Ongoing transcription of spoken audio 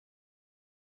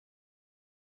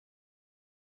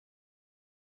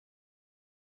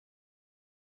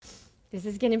This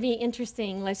is going to be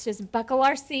interesting. Let's just buckle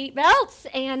our seat belts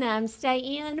and stay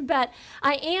in. But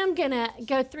I am going to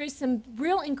go through some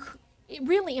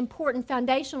really important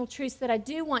foundational truths that I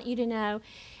do want you to know,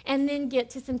 and then get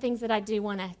to some things that I do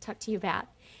want to talk to you about.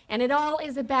 And it all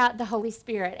is about the Holy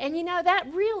Spirit. And you know,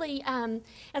 that really,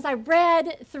 as I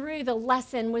read through the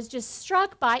lesson, was just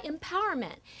struck by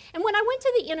empowerment. And when I went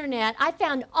to the internet, I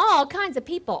found all kinds of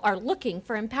people are looking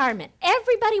for empowerment.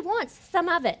 Everybody wants some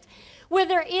of it.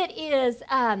 Whether it is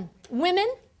women,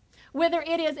 whether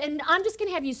it is, and I'm just going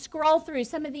to have you scroll through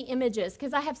some of the images,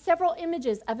 because I have several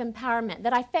images of empowerment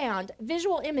that I found,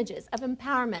 visual images of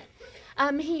empowerment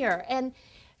here. And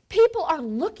people are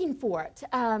looking for it.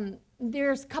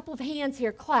 There's a couple of hands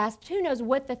here clasped. Who knows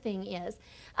what the thing is?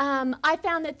 I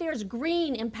found that there's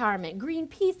green empowerment, green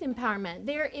peace empowerment.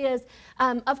 There is,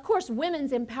 of course,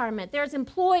 women's empowerment. There's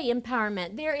employee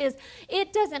empowerment. There is,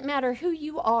 it doesn't matter who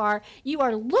you are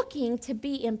looking to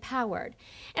be empowered.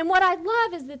 And what I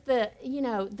love is that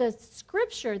the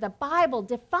scripture, the Bible,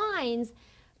 defines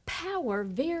power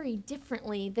very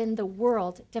differently than the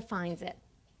world defines it.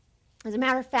 As a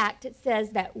matter of fact, it says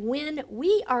that when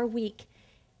we are weak,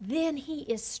 then he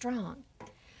is strong.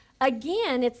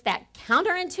 Again, it's that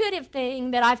counterintuitive thing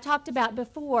that I've talked about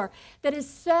before that is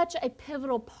such a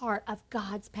pivotal part of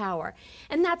God's power.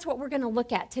 And that's what we're going to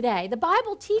look at today. The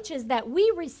Bible teaches that when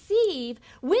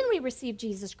we receive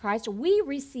Jesus Christ, we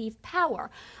receive power.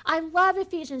 I love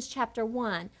Ephesians chapter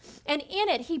 1. And in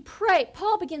it,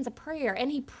 Paul begins a prayer,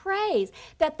 and he prays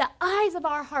that the eyes of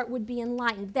our heart would be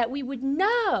enlightened, that we would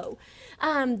know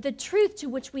the truth to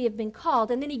which we have been called.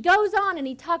 And then he goes on and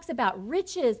he talks about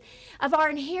riches of our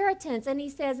inheritance. And he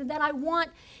says that I want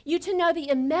you to know the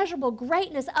immeasurable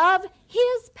greatness of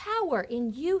his power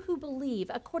in you who believe,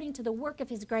 according to the work of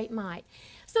his great might.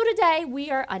 So today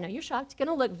we are, I know you're shocked, going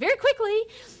to look very quickly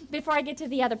before I get to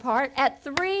the other part at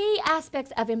three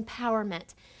aspects of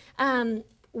empowerment.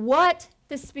 What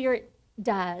the Spirit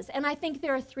does. And I think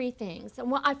there are three things.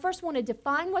 And I first want to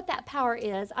define what that power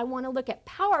is. I want to look at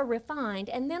power refined,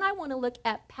 and then I want to look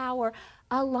at power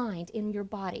aligned in your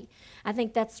body. I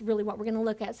think that's really what we're going to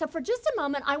look at. So for just a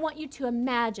moment, I want you to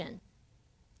imagine,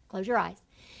 close your eyes,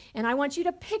 and I want you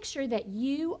to picture that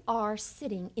you are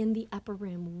sitting in the upper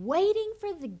room waiting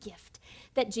for the gift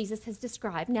that Jesus has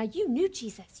described. Now, you knew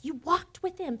Jesus. You walked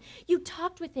with him. You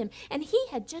talked with him, and he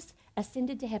had just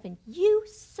ascended to heaven. You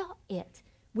saw it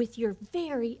with your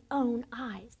very own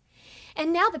eyes.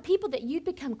 And now the people that you'd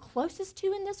become closest to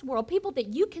in this world, people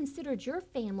that you considered your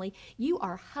family, you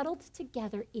are huddled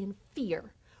together in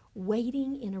fear,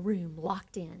 waiting in a room,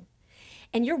 locked in.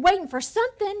 And you're waiting for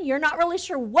something. You're not really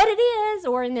sure what it is,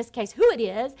 or in this case, who it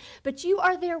is, but you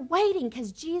are there waiting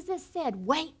because Jesus said,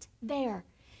 wait there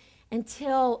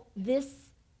until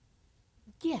this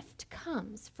gift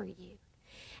comes for you.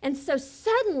 And so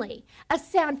suddenly, a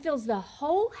sound fills the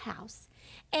whole house,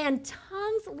 and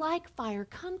tongues like fire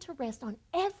come to rest on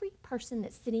every person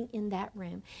that's sitting in that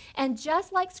room. And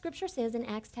just like Scripture says in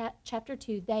Acts chapter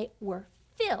 2, they were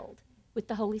filled with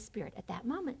the Holy Spirit at that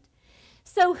moment.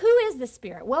 So who is the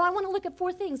Spirit? Well, I want to look at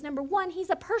four things. Number one, he's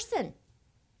a person.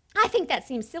 I think that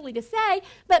seems silly to say,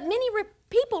 but many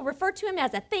people refer to him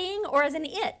as a thing or as an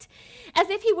it, as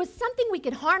if he was something we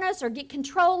could harness or get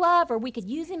control of, or we could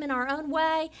use him in our own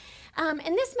way. And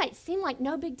this might seem like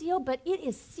no big deal, but it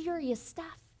is serious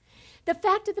stuff. The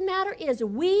fact of the matter is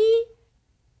we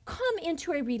come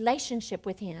into a relationship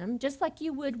with him, just like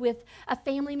you would with a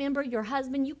family member, your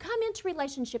husband. You come into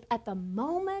relationship at the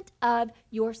moment of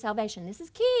your salvation. This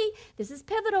is key. This is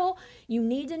pivotal. You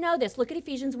need to know this. Look at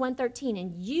Ephesians 1:13.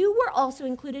 And you were also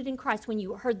included in Christ when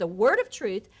you heard the word of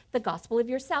truth, the gospel of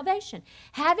your salvation.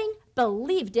 Having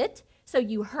believed it, so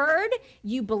you heard,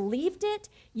 you believed it,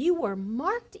 you were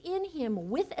marked in him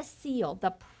with a seal,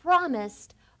 the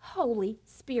promised Holy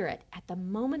Spirit at the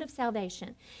moment of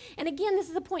salvation. And again, this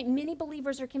is a point many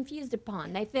believers are confused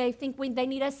upon. They think they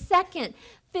need a second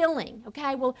filling.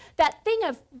 Okay, well, that thing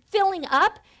of filling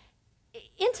up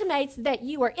intimates that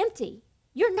you are empty.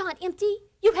 You're not empty.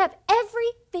 You have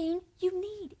everything you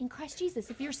need in Christ Jesus.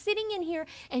 If you're sitting in here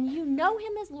and you know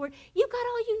him as Lord, you got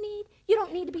all you need. You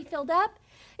don't need to be filled up.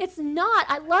 It's not,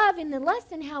 I love in the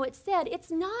lesson how it said,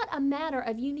 it's not a matter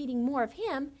of you needing more of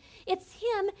him. It's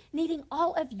him needing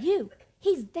all of you.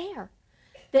 He's there.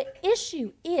 The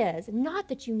issue is not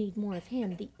that you need more of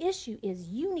him. The issue is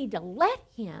you need to let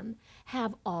him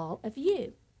have all of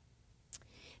you.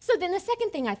 So then the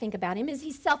second thing I think about him is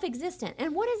he's self-existent.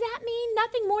 And what does that mean?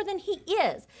 Nothing more than he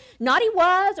is. Not he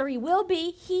was or he will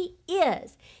be. He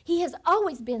is. He has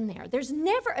always been there. There's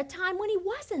never a time when he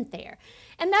wasn't there.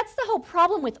 And that's the whole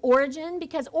problem with Origen,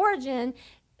 because Origen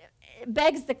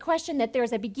begs the question that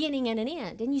there's a beginning and an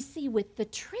end. And you see, with the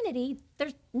Trinity,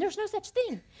 there's no such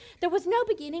thing. There was no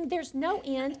beginning, there's no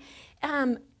end.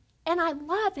 And I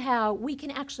love how we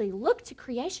can actually look to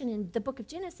creation in the book of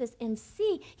Genesis and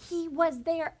see he was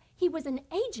there. He was an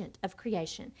agent of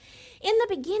creation. In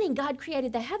the beginning, God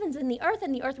created the heavens and the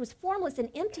earth was formless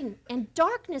and empty, and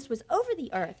darkness was over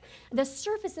the earth, the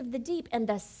surface of the deep, and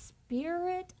the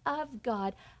Spirit of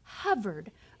God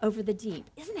hovered over the deep.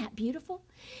 Isn't that beautiful?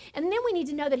 And then we need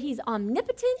to know that he's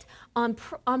omnipotent,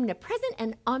 omnipresent,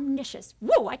 and omniscient.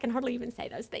 Whoa, I can hardly even say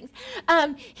those things.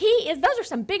 Those are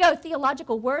some big old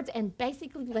theological words, and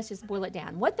basically, let's just boil it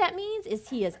down. What that means is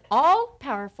he is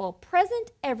all-powerful,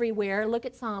 present everywhere. Look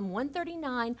at Psalm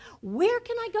 139. Where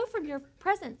can I go from your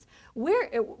presence? Where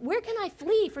can I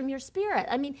flee from your spirit?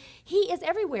 I mean, he is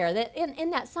everywhere. In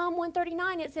that Psalm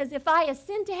 139, it says, if I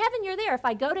ascend to heaven, you're there. If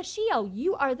I go to Sheol,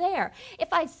 you are there. If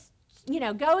I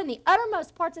go in the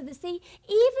uttermost parts of the sea,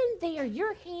 even there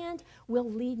your hand will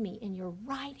lead me and your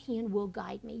right hand will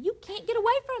guide me. You can't get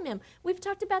away from him. We've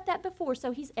talked about that before,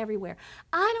 so he's everywhere.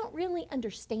 I don't really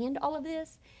understand all of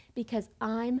this because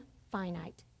I'm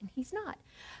finite and he's not.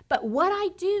 But what I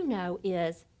do know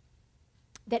is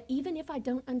that even if I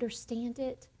don't understand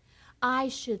it, I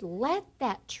should let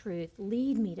that truth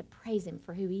lead me to praise him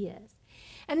for who he is.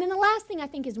 And then the last thing I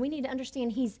think is we need to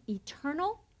understand he's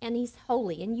eternal and he's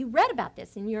holy. And you read about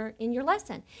this in your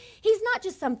lesson. He's not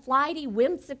just some flighty,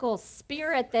 whimsical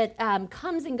spirit that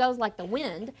comes and goes like the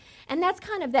wind. And that's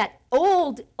kind of that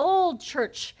old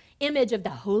church image of the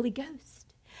Holy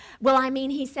Ghost. Well, I mean,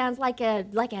 he sounds like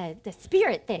the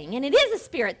spirit thing, and it is a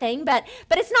spirit thing, but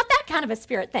it's not that kind of a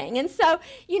spirit thing. And so,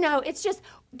 it's just,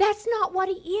 that's not what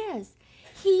he is.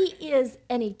 He is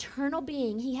an eternal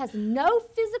being. He has no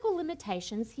physical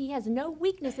limitations. He has no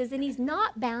weaknesses, and he's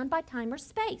not bound by time or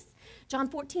space. John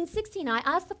 14:16, I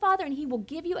ask the Father, and he will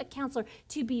give you a counselor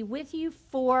to be with you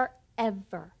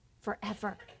forever.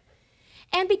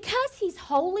 And because he's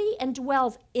holy and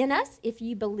dwells in us, if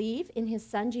you believe in his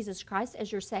Son, Jesus Christ,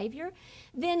 as your Savior,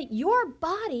 then your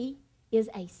body is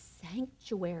a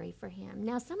sanctuary for him.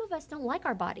 Now, some of us don't like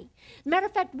our body. Matter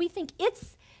of fact, we think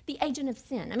it's the agent of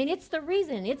sin. I mean, it's the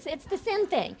reason. It's the sin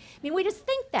thing. I mean, we just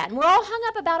think that, and we're all hung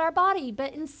up about our body,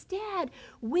 but instead,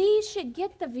 we should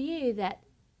get the view that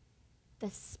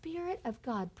the Spirit of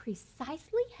God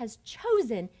precisely has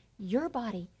chosen your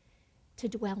body to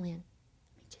dwell in.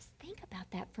 Just think about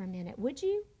that for a minute, would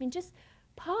you? I mean, just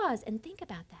pause and think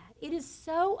about that. It is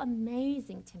so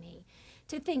amazing to me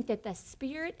to think that the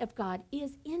Spirit of God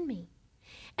is in me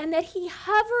and that he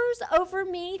hovers over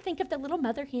me. Think of the little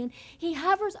mother hen. He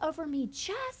hovers over me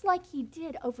just like he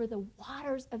did over the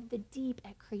waters of the deep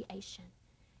at creation.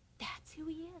 That's who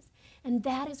he is, and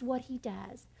that is what he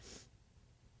does.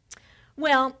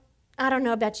 Well, I don't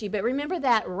know about you, but remember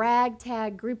that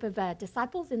ragtag group of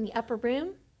disciples in the upper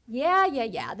room?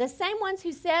 Yeah. The same ones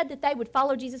who said that they would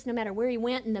follow Jesus no matter where he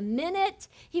went. And the minute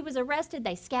he was arrested,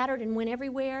 they scattered and went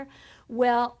everywhere.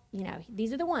 Well,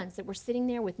 these are the ones that were sitting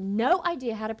there with no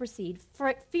idea how to proceed,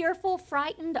 fearful,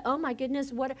 frightened. Oh my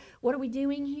goodness, what are we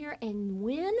doing here? And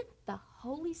when the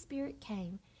Holy Spirit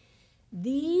came,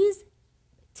 these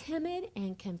timid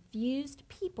and confused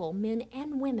people, men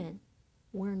and women,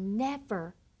 were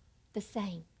never the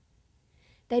same.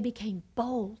 They became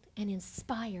bold and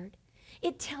inspired.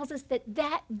 It tells us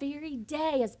that very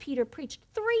day, as Peter preached,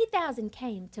 3,000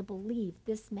 came to believe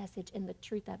this message and the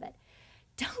truth of it.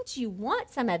 Don't you want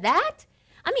some of that?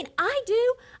 I mean, I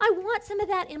do. I want some of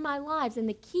that in my lives, and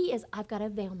the key is I've got to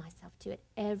avail myself to it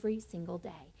every single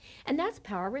day. And that's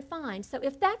power refined. So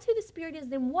if that's who the Spirit is,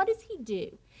 then what does he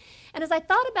do? And as I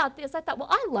thought about this, I thought,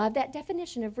 well, I love that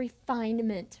definition of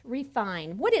refinement.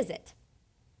 Refine. What is it?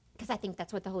 Because I think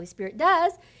that's what the Holy Spirit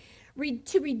does.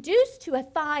 To reduce to a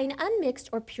fine, unmixed,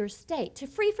 or pure state, to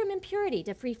free from impurity,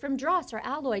 to free from dross or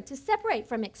alloy, to separate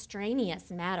from extraneous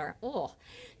matter,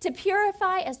 to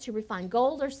purify as to refine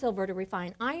gold or silver, to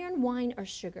refine iron, wine, or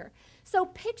sugar. So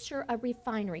picture a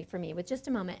refinery for me with just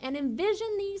a moment and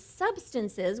envision these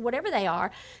substances, whatever they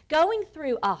are, going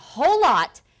through a whole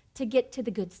lot to get to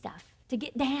the good stuff. To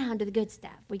get down to the good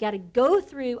stuff. We got to go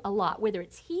through a lot, whether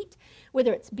it's heat,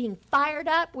 whether it's being fired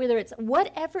up, whether it's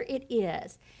whatever it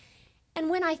is. And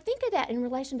when I think of that in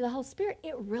relation to the Holy Spirit,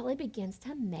 it really begins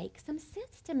to make some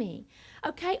sense to me.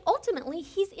 Okay, ultimately,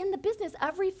 he's in the business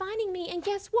of refining me, and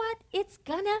guess what? It's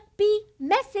gonna be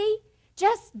messy.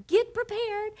 Just get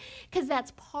prepared. because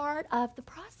that's part of the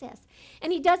process.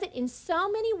 And he does it in so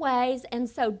many ways, and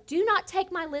so do not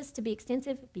take my list to be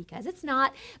extensive because it's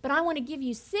not, but I want to give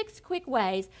you 6 quick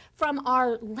ways from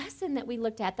our lesson that we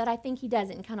looked at that I think he does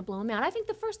it and kind of blow him out. I think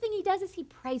the first thing he does is he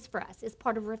prays for us as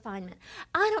part of refinement.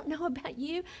 I don't know about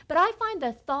you, but I find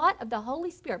the thought of the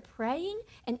Holy Spirit praying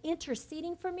and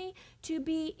interceding for me to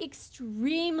be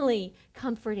extremely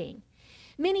comforting.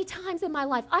 Many times in my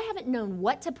life, I haven't known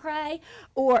what to pray,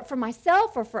 or for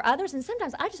myself or for others, and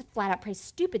sometimes I just flat out pray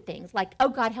stupid things like, oh,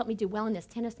 God, help me do well in this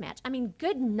tennis match. I mean,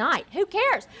 good night. Who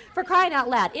cares, for crying out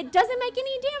loud? It doesn't make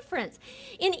any difference.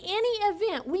 In any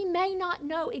event, we may not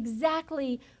know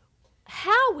exactly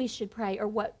how we should pray or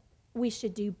what we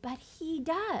should do, but he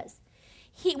does.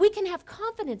 We can have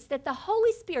confidence that the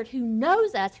Holy Spirit who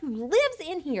knows us, who lives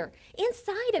in here,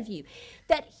 inside of you,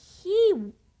 that he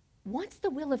wants the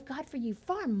will of God for you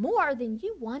far more than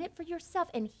you want it for yourself.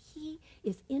 And he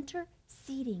is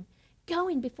interceding,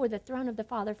 going before the throne of the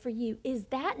Father for you. Is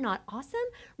that not awesome?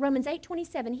 Romans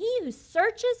 8:27, he who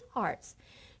searches hearts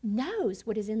knows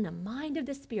what is in the mind of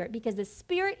the Spirit, because the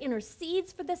Spirit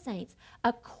intercedes for the saints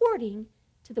according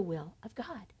to the will of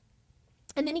God.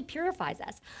 And then he purifies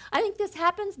us. I think this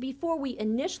happens before we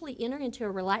initially enter into a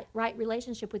right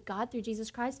relationship with God through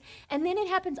Jesus Christ. And then it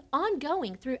happens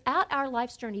ongoing throughout our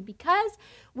life's journey, because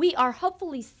we are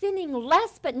hopefully sinning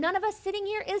less, but none of us sitting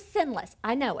here is sinless.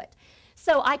 I know it.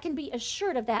 So I can be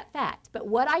assured of that fact. But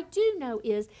what I do know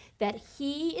is that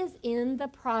he is in the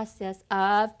process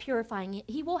of purifying it.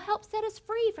 He will help set us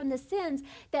free from the sins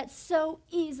that so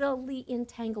easily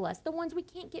entangle us, the ones we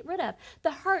can't get rid of,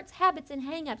 the hurts, habits, and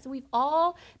hang-ups we've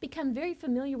all become very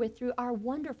familiar with through our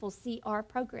wonderful CR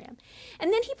program.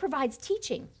 And then he provides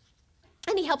teaching.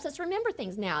 And he helps us remember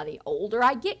things. Now, the older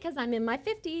I get, because I'm in my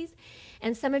 50s,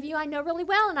 and some of you I know really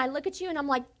well, and I look at you and I'm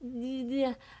like,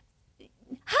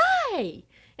 hi,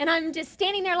 and I'm just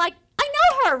standing there like, I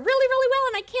know her really, really well,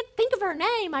 and I can't think of her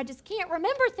name. I just can't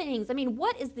remember things. I mean,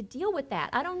 what is the deal with that?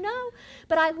 I don't know,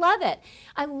 but I love it.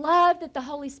 I love that the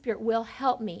Holy Spirit will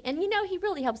help me. And you know, he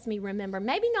really helps me remember,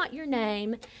 maybe not your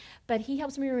name, but he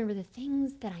helps me remember the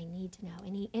things that I need to know,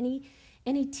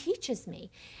 and he teaches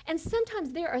me. And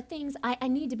sometimes there are things I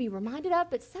need to be reminded of,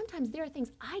 but sometimes there are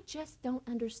things I just don't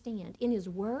understand in his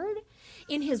word,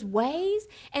 in his ways,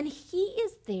 and he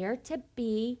is there to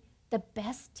be the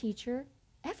best teacher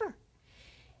ever.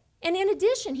 And in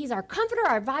addition, he's our comforter,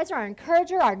 our advisor, our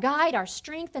encourager, our guide, our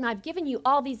strength, and I've given you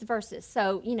all these verses,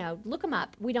 so, look them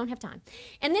up. We don't have time.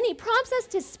 And then he prompts us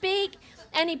to speak,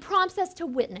 and he prompts us to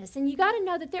witness. And you got to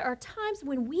know that there are times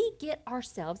when we get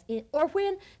ourselves in, or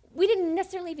when we didn't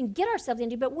necessarily even get ourselves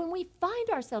into, but when we find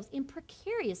ourselves in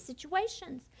precarious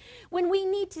situations, when we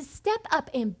need to step up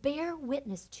and bear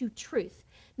witness to truth.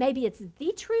 Maybe it's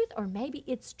the truth, or maybe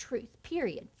it's truth,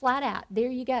 period, flat out.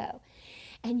 There you go.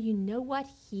 And you know what?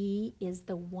 He is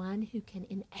the one who can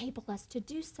enable us to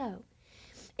do so.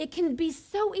 It can be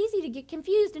so easy to get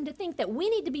confused and to think that we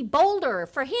need to be bolder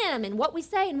for him and what we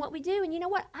say and what we do. And you know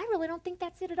what? I really don't think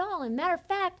that's it at all. And matter of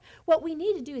fact, what we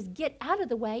need to do is get out of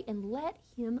the way and let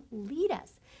him lead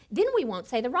us. Then we won't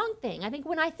say the wrong thing. I think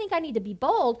when I think I need to be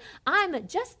bold, I'm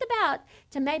just about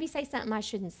to maybe say something I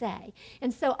shouldn't say.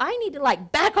 And so I need to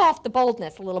back off the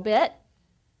boldness a little bit.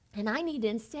 And I need to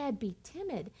instead be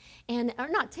timid, or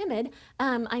not timid,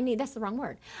 that's the wrong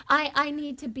word. I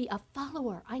need to be a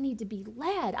follower. I need to be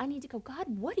led. I need to go, God,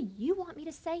 what do you want me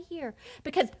to say here?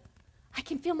 Because I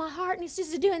can feel my heart, and it's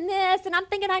just doing this, and I'm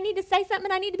thinking I need to say something,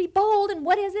 and I need to be bold, and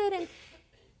what is it? And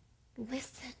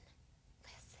listen.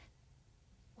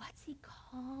 What's he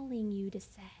calling you to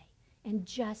say? And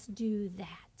just do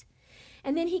that.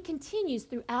 And then he continues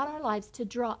throughout our lives to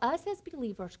draw us as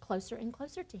believers closer and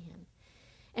closer to him.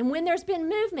 And when there's been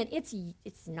movement, it's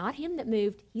not him that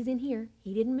moved. He's in here.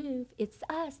 He didn't move. It's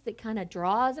us that kind of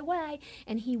draws away,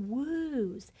 and he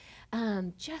woos,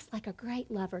 just like a great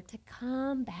lover, to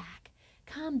come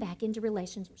back into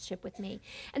relationship with me.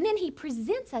 And then he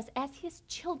presents us as his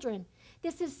children.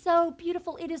 This is so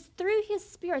beautiful. It is through his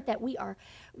Spirit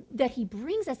that he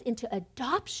brings us into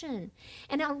adoption.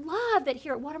 And I love that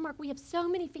here at Watermark we have so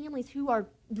many families who are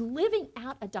living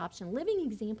out adoption, living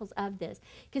examples of this,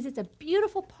 because it's a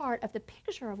beautiful part of the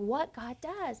picture of what God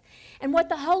does and what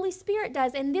the Holy Spirit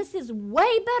does. And this is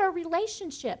way better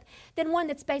relationship than one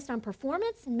that's based on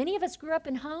performance. And many of us grew up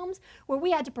in homes where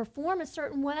we had to perform a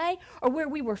certain way, or where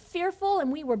we were fearful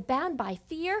and we were bound by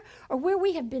fear, or where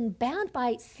we have been bound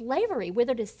by slavery,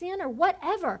 whether to sin or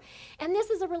whatever. And this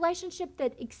is a relationship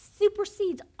that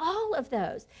supersedes all of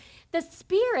those. The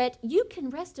Spirit, you can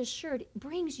rest assured,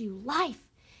 brings you life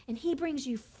and he brings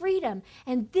you freedom.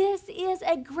 And this is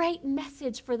a great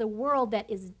message for the world that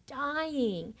is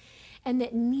dying and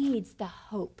that needs the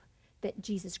hope that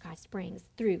Jesus Christ brings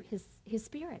through his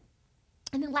Spirit.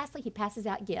 And then lastly, he passes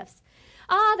out gifts.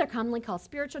 They're commonly called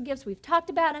spiritual gifts. We've talked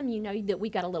about them. You know that we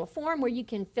got a little form where you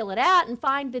can fill it out and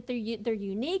find that they're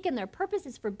unique and their purpose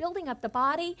is for building up the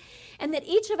body, and that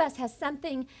each of us has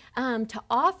something to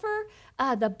offer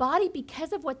the body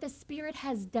because of what the Spirit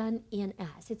has done in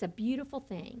us. It's a beautiful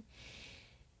thing.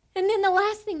 And then the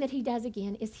last thing that he does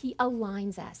again is he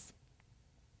aligns us.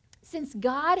 Since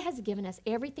God has given us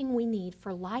everything we need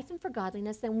for life and for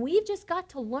godliness, then we've just got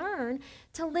to learn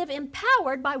to live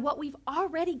empowered by what we've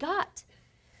already got.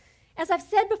 As I've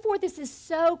said before, this is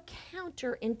so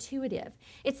counterintuitive.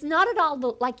 It's not at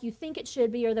all like you think it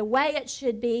should be or the way it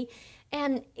should be.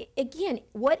 And again,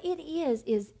 what it is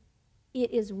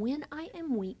when I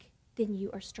am weak, then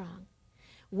you are strong.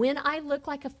 When I look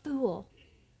like a fool,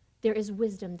 there is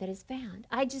wisdom that is found.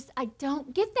 I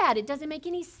don't get that. It doesn't make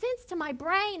any sense to my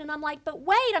brain. And I'm like, but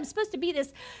wait, I'm supposed to be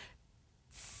this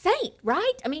saint,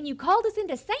 right? I mean, you called us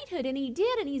into sainthood, and he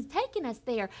did, and he's taken us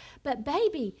there. But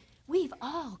baby, we've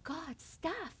all got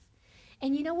stuff.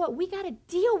 And you know what? We got to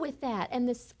deal with that. And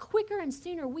the quicker and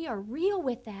sooner we are real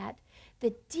with that,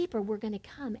 the deeper we're going to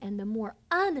come and the more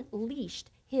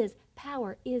unleashed his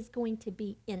power is going to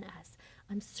be in us.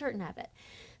 I'm certain of it.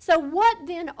 So what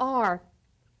then are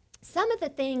some of the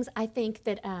things I think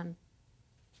that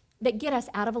that get us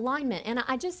out of alignment? And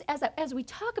I just, as we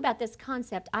talk about this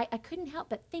concept, I couldn't help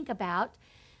but think about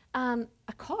a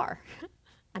car.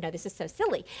 I know this is so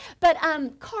silly, but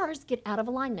cars get out of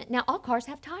alignment. Now, all cars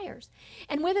have tires,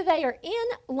 and whether they are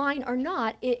in line or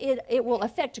not, it will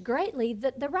affect greatly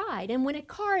the ride. And when a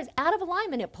car is out of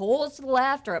alignment, it pulls to the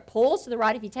left or it pulls to the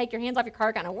right. If you take your hands off your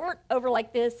car, kind of work over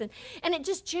like this, and it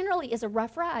just generally is a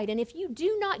rough ride. And if you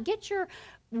do not get your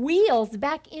wheels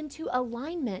back into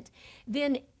alignment,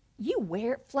 then you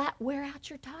wear out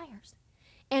your tires.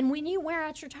 And when you wear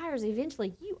out your tires,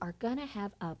 eventually you are going to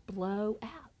have a blowout.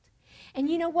 And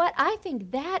you know what? I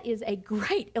think that is a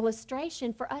great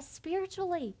illustration for us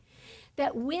spiritually.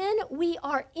 That when we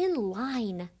are in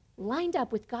lined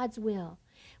up with God's will,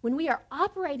 when we are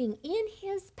operating in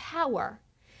his power,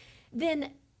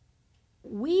 then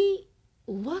we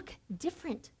look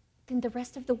different than the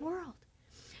rest of the world.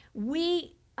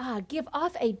 We give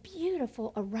off a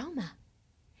beautiful aroma.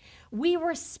 We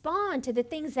respond to the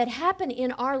things that happen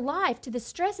in our life, to the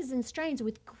stresses and strains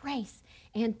with grace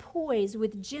and poise,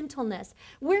 with gentleness.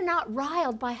 We're not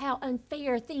riled by how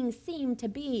unfair things seem to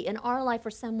be in our life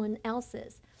or someone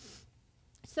else's.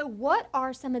 So what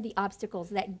are some of the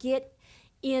obstacles that get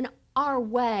in our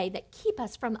way that keep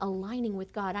us from aligning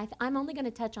with God? I'm only going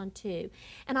to touch on two.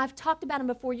 And I've talked about them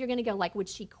before. You're going to go like, would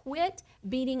she quit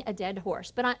beating a dead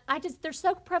horse? But they're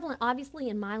so prevalent, obviously,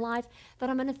 in my life that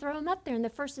I'm going to throw them up there. And the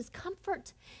first is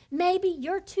comfort. Maybe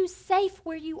you're too safe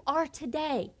where you are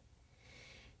today.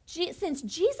 Since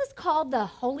Jesus called the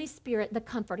Holy Spirit the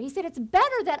Comforter, he said, it's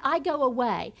better that I go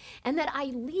away and that I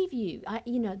leave you,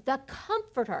 the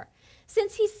Comforter.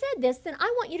 Since he said this, then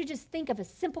I want you to just think of a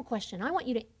simple question. I want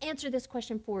you to answer this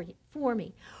question for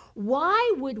me.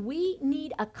 Why would we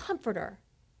need a comforter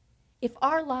if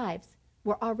our lives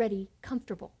were already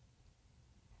comfortable?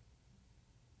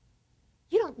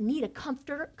 You don't need a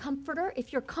comforter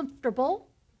if you're comfortable.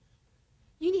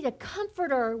 You need a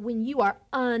comforter when you are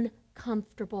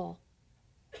uncomfortable.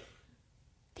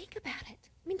 Think about it.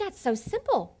 I mean, that's so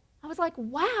simple. I was like,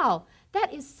 wow,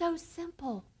 that is so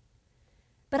simple.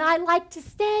 But I like to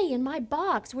stay in my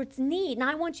box where it's neat, and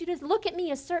I want you to look at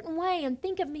me a certain way and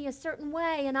think of me a certain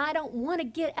way, and I don't want to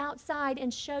get outside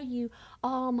and show you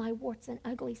all my warts and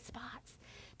ugly spots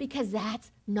because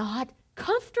that's not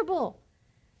comfortable.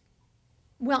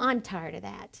 Well, I'm tired of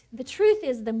that. The truth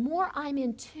is, the more I'm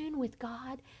in tune with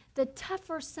God, the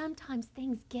tougher sometimes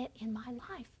things get in my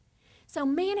life. So,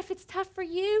 man, if it's tough for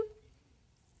you,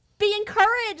 be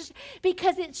encouraged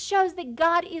because it shows that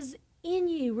God is in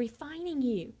you, refining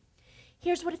you.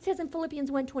 Here's what it says in Philippians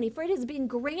 1:20. For it has been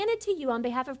granted to you on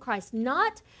behalf of Christ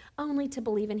not only to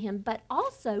believe in him, but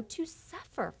also to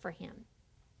suffer for him.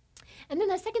 And then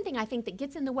the second thing I think that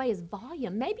gets in the way is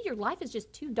volume. Maybe your life is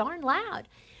just too darn loud.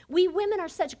 We women are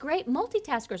such great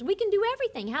multitaskers. We can do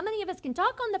everything. How many of us can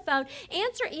talk on the phone,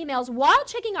 answer emails while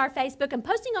checking our Facebook and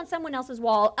posting on someone else's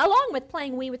wall, along with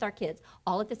playing Wii with our kids,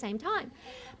 all at the same time?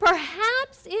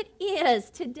 Perhaps it is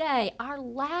today our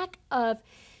lack of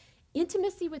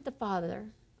intimacy with the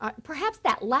Father, perhaps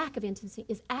that lack of intimacy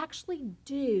is actually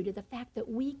due to the fact that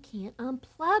we can't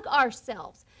unplug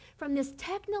ourselves from this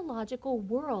technological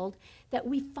world that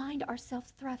we find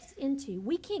ourselves thrust into.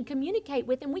 We can't communicate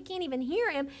with him. We can't even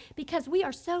hear him because we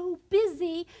are so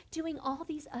busy doing all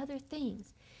these other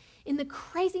things. In the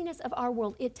craziness of our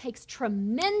world, it takes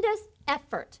tremendous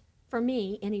effort, for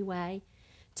me anyway,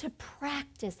 to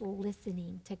practice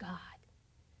listening to God,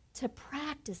 to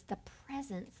practice the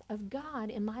presence of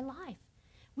God in my life.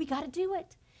 We got to do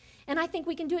it. And I think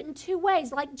we can do it in two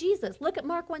ways, like Jesus. Look at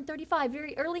Mark 1:35.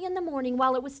 Very early in the morning,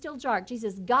 while it was still dark,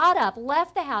 Jesus got up,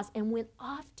 left the house, and went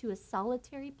off to a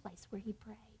solitary place where he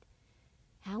prayed.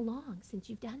 How long since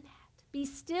you've done that? Be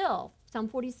still, Psalm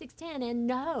 46:10, and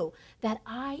know that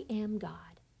I am God.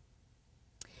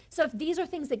 So if these are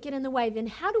things that get in the way, then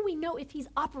how do we know if he's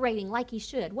operating like he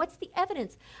should? What's the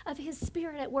evidence of his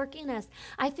Spirit at work in us?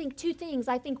 I think two things.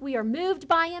 I think we are moved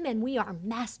by him and we are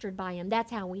mastered by him. That's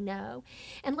how we know.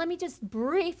 And let me just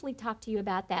briefly talk to you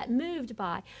about that, moved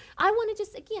by. I want to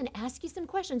just, again, ask you some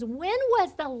questions. When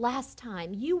was the last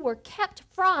time you were kept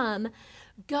from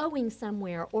going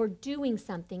somewhere or doing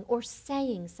something or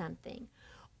saying something?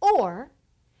 Or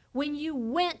when you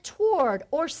went toward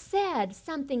or said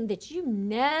something that you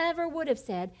never would have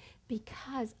said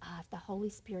because of the Holy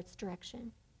Spirit's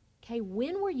direction. Okay,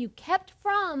 when were you kept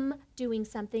from doing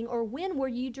something, or when were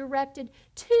you directed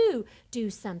to do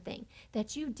something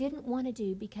that you didn't want to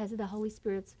do because of the Holy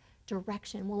Spirit's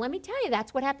direction? Well, let me tell you,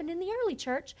 that's what happened in the early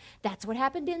church. That's what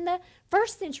happened in the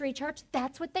first century church.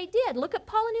 That's what they did. Look at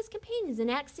Paul and his companions in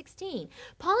Acts 16.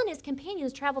 Paul and his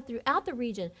companions traveled throughout the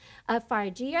region of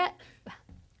Phrygia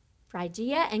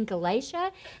and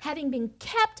Galatia, having been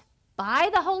kept by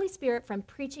the Holy Spirit from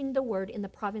preaching the word in the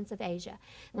province of Asia.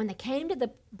 When they came to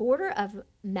the border of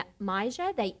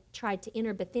Mysia, they tried to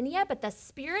enter Bithynia, but the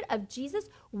Spirit of Jesus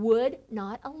would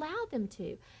not allow them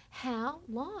to. How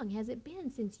long has it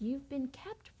been since you've been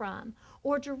kept from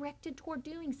or directed toward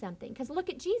doing something? Because look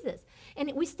at Jesus.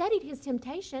 And we studied his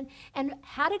temptation, and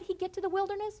how did he get to the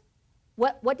wilderness?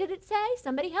 What did it say?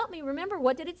 Somebody help me remember.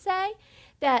 What did it say?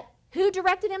 That who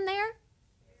directed him there?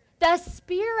 The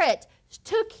Spirit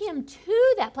took him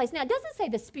to that place. Now, it doesn't say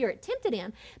the Spirit tempted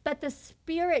him, but the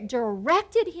Spirit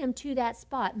directed him to that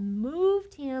spot,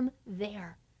 moved him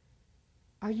there.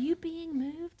 Are you being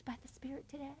moved by the Spirit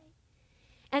today?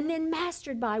 And then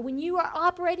mastered by, when you are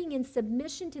operating in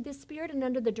submission to the Spirit and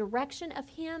under the direction of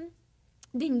him,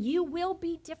 then you will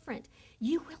be different.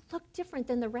 You will look different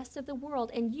than the rest of the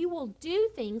world, and you will do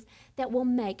things that will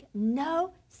make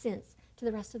no sense to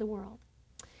the rest of the world.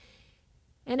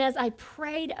 And as I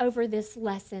prayed over this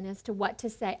lesson as to what to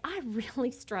say, I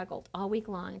really struggled all week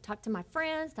long. I talked to my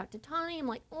friends, talked to Tony. I'm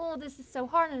like, oh, this is so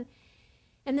hard.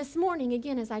 And this morning,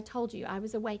 again, as I told you, I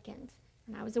was awakened.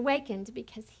 And I was awakened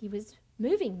because he was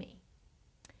moving me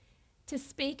to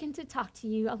speak and to talk to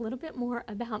you a little bit more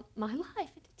about my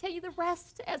life and to tell you the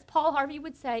rest, as Paul Harvey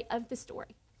would say, of the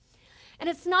story. And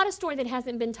it's not a story that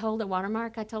hasn't been told at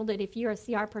Watermark. I told it, if you're a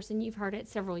CR person, you've heard it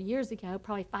several years ago,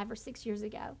 probably 5 or 6 years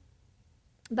ago.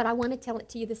 But I want to tell it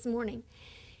to you this morning.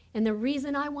 And the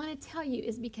reason I want to tell you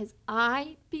is because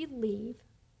I believe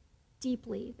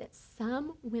deeply that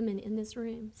some women in this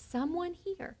room, someone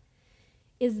here,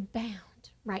 is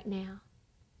bound right now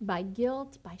by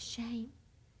guilt, by shame,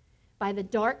 by the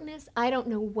darkness. I don't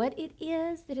know what it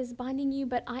is that is binding you,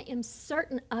 but I am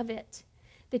certain of it,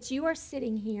 that you are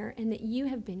sitting here and that you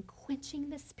have been quenching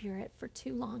the Spirit for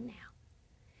too long now.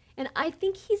 And I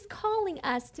think he's calling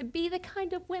us to be the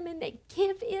kind of women that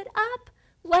give it up,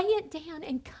 lay it down,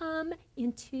 and come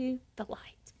into the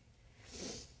light.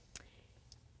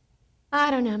 I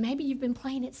don't know, maybe you've been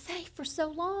playing it safe for so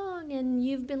long and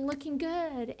you've been looking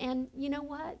good, and you know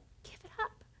what? Give it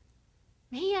up.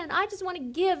 Man, I just want to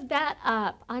give that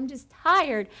up. I'm just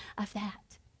tired of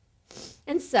that.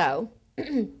 And so,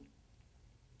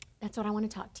 that's what I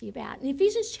want to talk to you about. In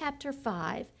Ephesians chapter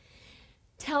 5,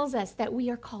 tells us that we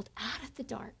are called out of the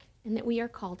dark and that we are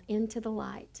called into the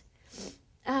light.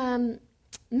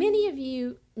 Many of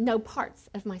you know parts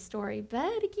of my story,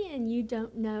 but again, you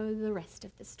don't know the rest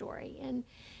of the story. And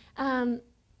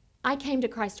I came to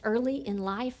Christ early in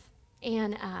life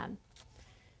and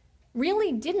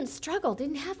really didn't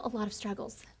have a lot of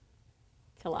struggles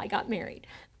till I got married.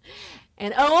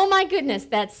 And oh my goodness,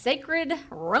 that sacred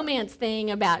romance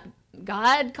thing about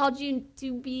God called you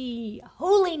to be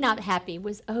holy, not happy,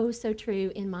 was oh so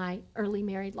true in my early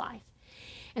married life.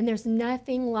 And there's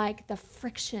nothing like the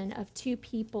friction of two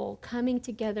people coming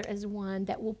together as one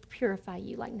that will purify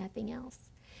you like nothing else.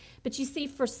 But you see,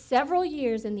 for several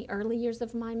years in the early years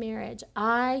of my marriage,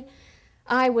 I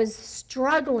was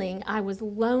struggling, I was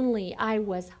lonely, I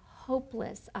was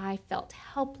hopeless. I felt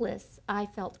helpless. I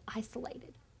felt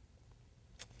isolated.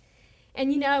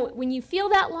 And you know, when you feel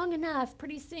that long enough,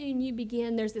 pretty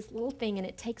soon there's this little thing, and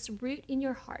it takes root in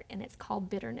your heart, and it's called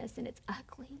bitterness, and it's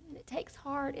ugly, and it takes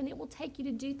heart, and it will take you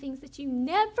to do things that you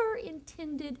never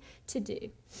intended to do.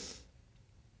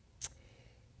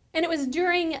 And it was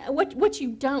during, what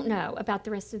you don't know about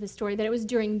the rest of the story, that it was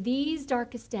during these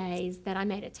darkest days that I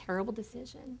made a terrible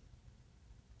decision,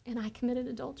 and I committed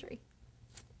adultery.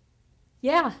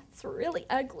 Yeah, it's really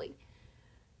ugly.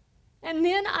 And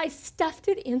then I stuffed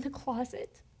it in the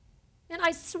closet. And I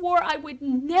swore I would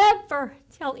never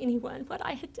tell anyone what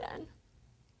I had done.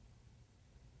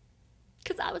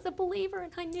 Because I was a believer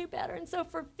and I knew better. And so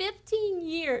for 15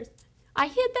 years, I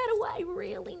hid that away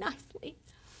really nicely.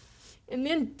 And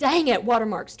then, dang it,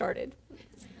 Watermark started.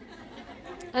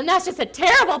 And that's just a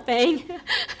terrible thing.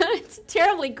 It's a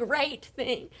terribly great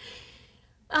thing.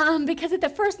 Because at the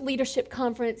first leadership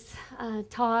conference,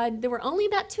 Todd, there were only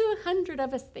about 200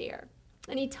 of us there.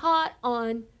 And he taught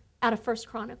out of 1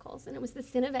 Chronicles. And it was the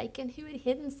sin of Achan who had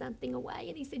hidden something away.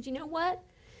 And he said, you know what?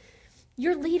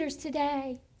 You're leaders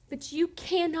today, but you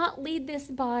cannot lead this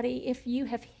body if you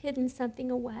have hidden something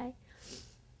away.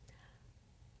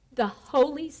 The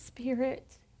Holy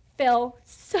Spirit fell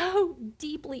so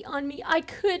deeply on me, I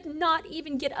could not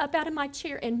even get up out of my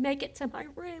chair and make it to my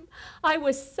room. I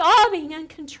was sobbing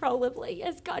uncontrollably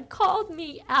as God called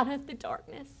me out of the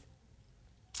darkness.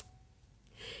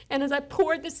 And as I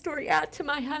poured the story out to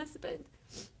my husband,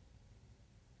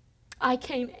 I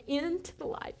came into the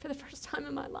light for the first time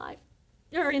in my life,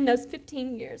 or in those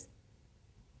 15 years.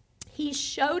 He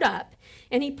showed up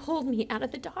and he pulled me out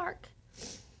of the dark.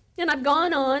 And I've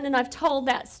gone on and I've told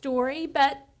that story,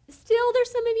 but still,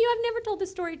 there's some of you I've never told the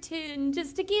story to, and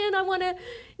just again, I want to,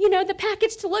 the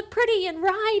package to look pretty and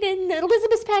right, and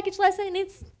Elizabeth's package lesson,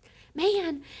 it's,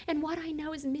 man, and what I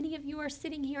know is many of you are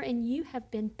sitting here and you have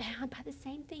been bound by the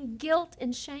same thing. Guilt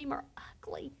and shame are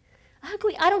ugly.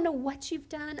 Ugly. I don't know what you've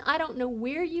done. I don't know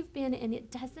where you've been, and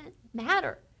it doesn't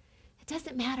matter. It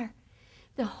doesn't matter.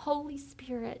 The Holy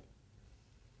Spirit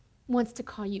wants to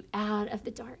call you out of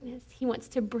the darkness. He wants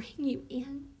to bring you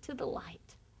into the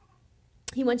light.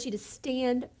 He wants you to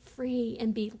stand free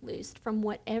and be loosed from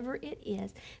whatever it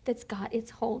is that's got its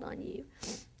hold on you.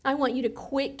 I want you to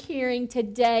quit caring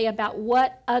today about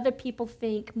what other people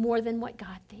think more than what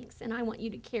God thinks. And I want you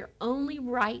to care only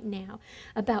right now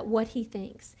about what he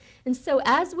thinks. And so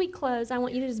as we close, I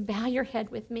want you to just bow your head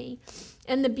with me.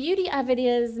 And the beauty of it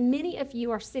is many of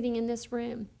you are sitting in this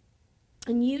room,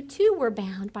 and you too were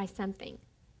bound by something.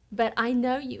 But I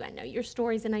know you. I know your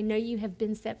stories, and I know you have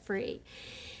been set free.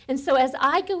 And so as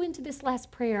I go into this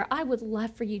last prayer, I would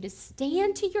love for you to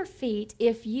stand to your feet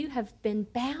if you have been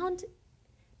bound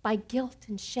by guilt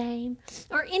and shame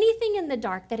or anything in the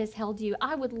dark that has held you.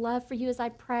 I would love for you as I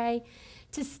pray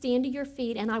to stand to your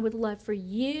feet, and I would love for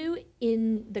you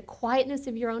in the quietness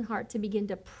of your own heart to begin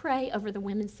to pray over the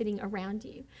women sitting around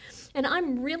you. And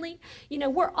I'm really,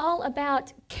 we're all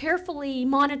about carefully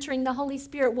monitoring the Holy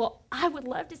Spirit. Well, I would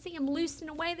love to see him loosed in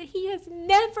a way that he has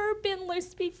never been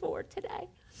loosed before today.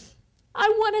 I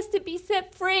want us to be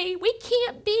set free. We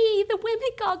can't be the women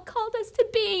God called us to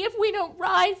be if we don't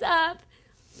rise up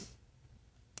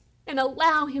and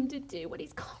allow him to do what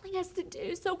he's calling us to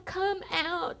do. So come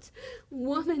out,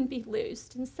 woman, be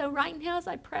loosed. And so right now as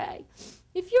I pray,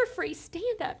 if you're free,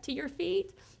 stand up to your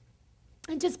feet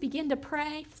and just begin to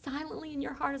pray silently in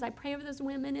your heart as I pray over those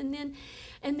women. And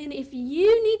then if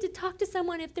you need to talk to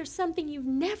someone, if there's something you've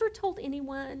never told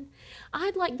anyone,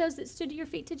 I'd like those that stood to your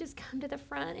feet to just come to the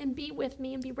front and be with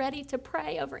me and be ready to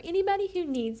pray over anybody who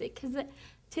needs it. Because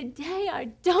today I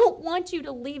don't want you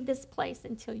to leave this place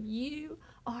until you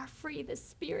are free. The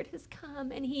Spirit has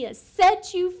come and he has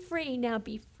set you free. Now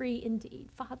be free indeed.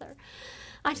 Father,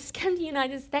 I just come to you and I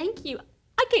just thank you.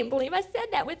 I can't believe I said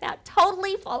that without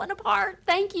totally falling apart.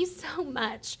 Thank you so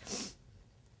much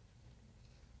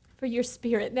for your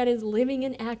Spirit that is living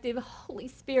and active. Holy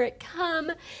Spirit,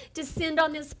 come, descend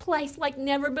on this place like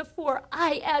never before.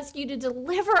 I ask you to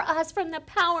deliver us from the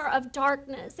power of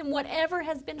darkness and whatever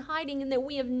has been hiding and that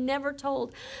we have never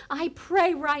told. I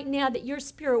pray right now that your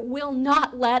Spirit will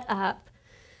not let up.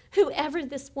 Whoever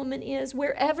this woman is,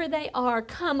 wherever they are,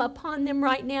 come upon them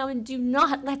right now and do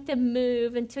not let them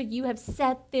move until you have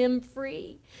set them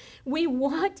free. We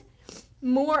want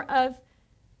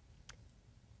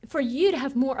for you to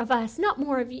have more of us, not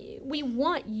more of you. We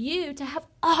want you to have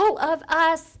all of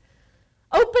us.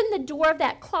 Open the door of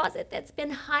that closet that's been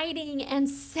hiding and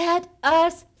set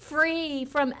us free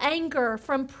from anger,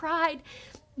 from pride.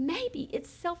 Maybe it's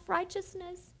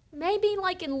self-righteousness. Maybe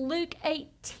like in Luke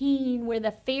 18, where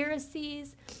the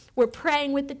Pharisees We're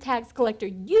praying with the tax collector.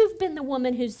 You've been the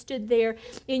woman who stood there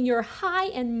in your high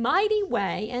and mighty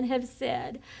way and have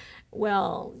said,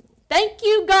 well, thank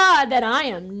you, God, that I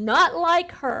am not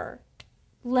like her.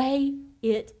 Lay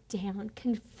it down,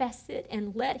 confess it,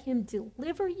 and let him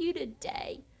deliver you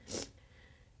today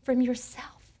from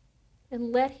yourself.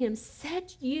 And let him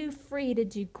set you free to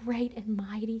do great and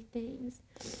mighty things.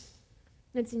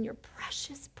 It's in your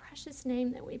precious, precious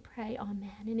name that we pray. Amen.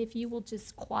 And if you will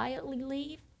just quietly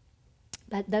leave,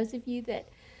 but those of you that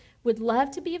would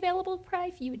love to be available to pray,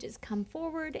 if you would just come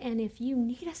forward. And if you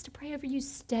need us to pray over you,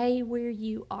 stay where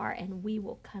you are and we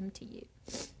will come to you.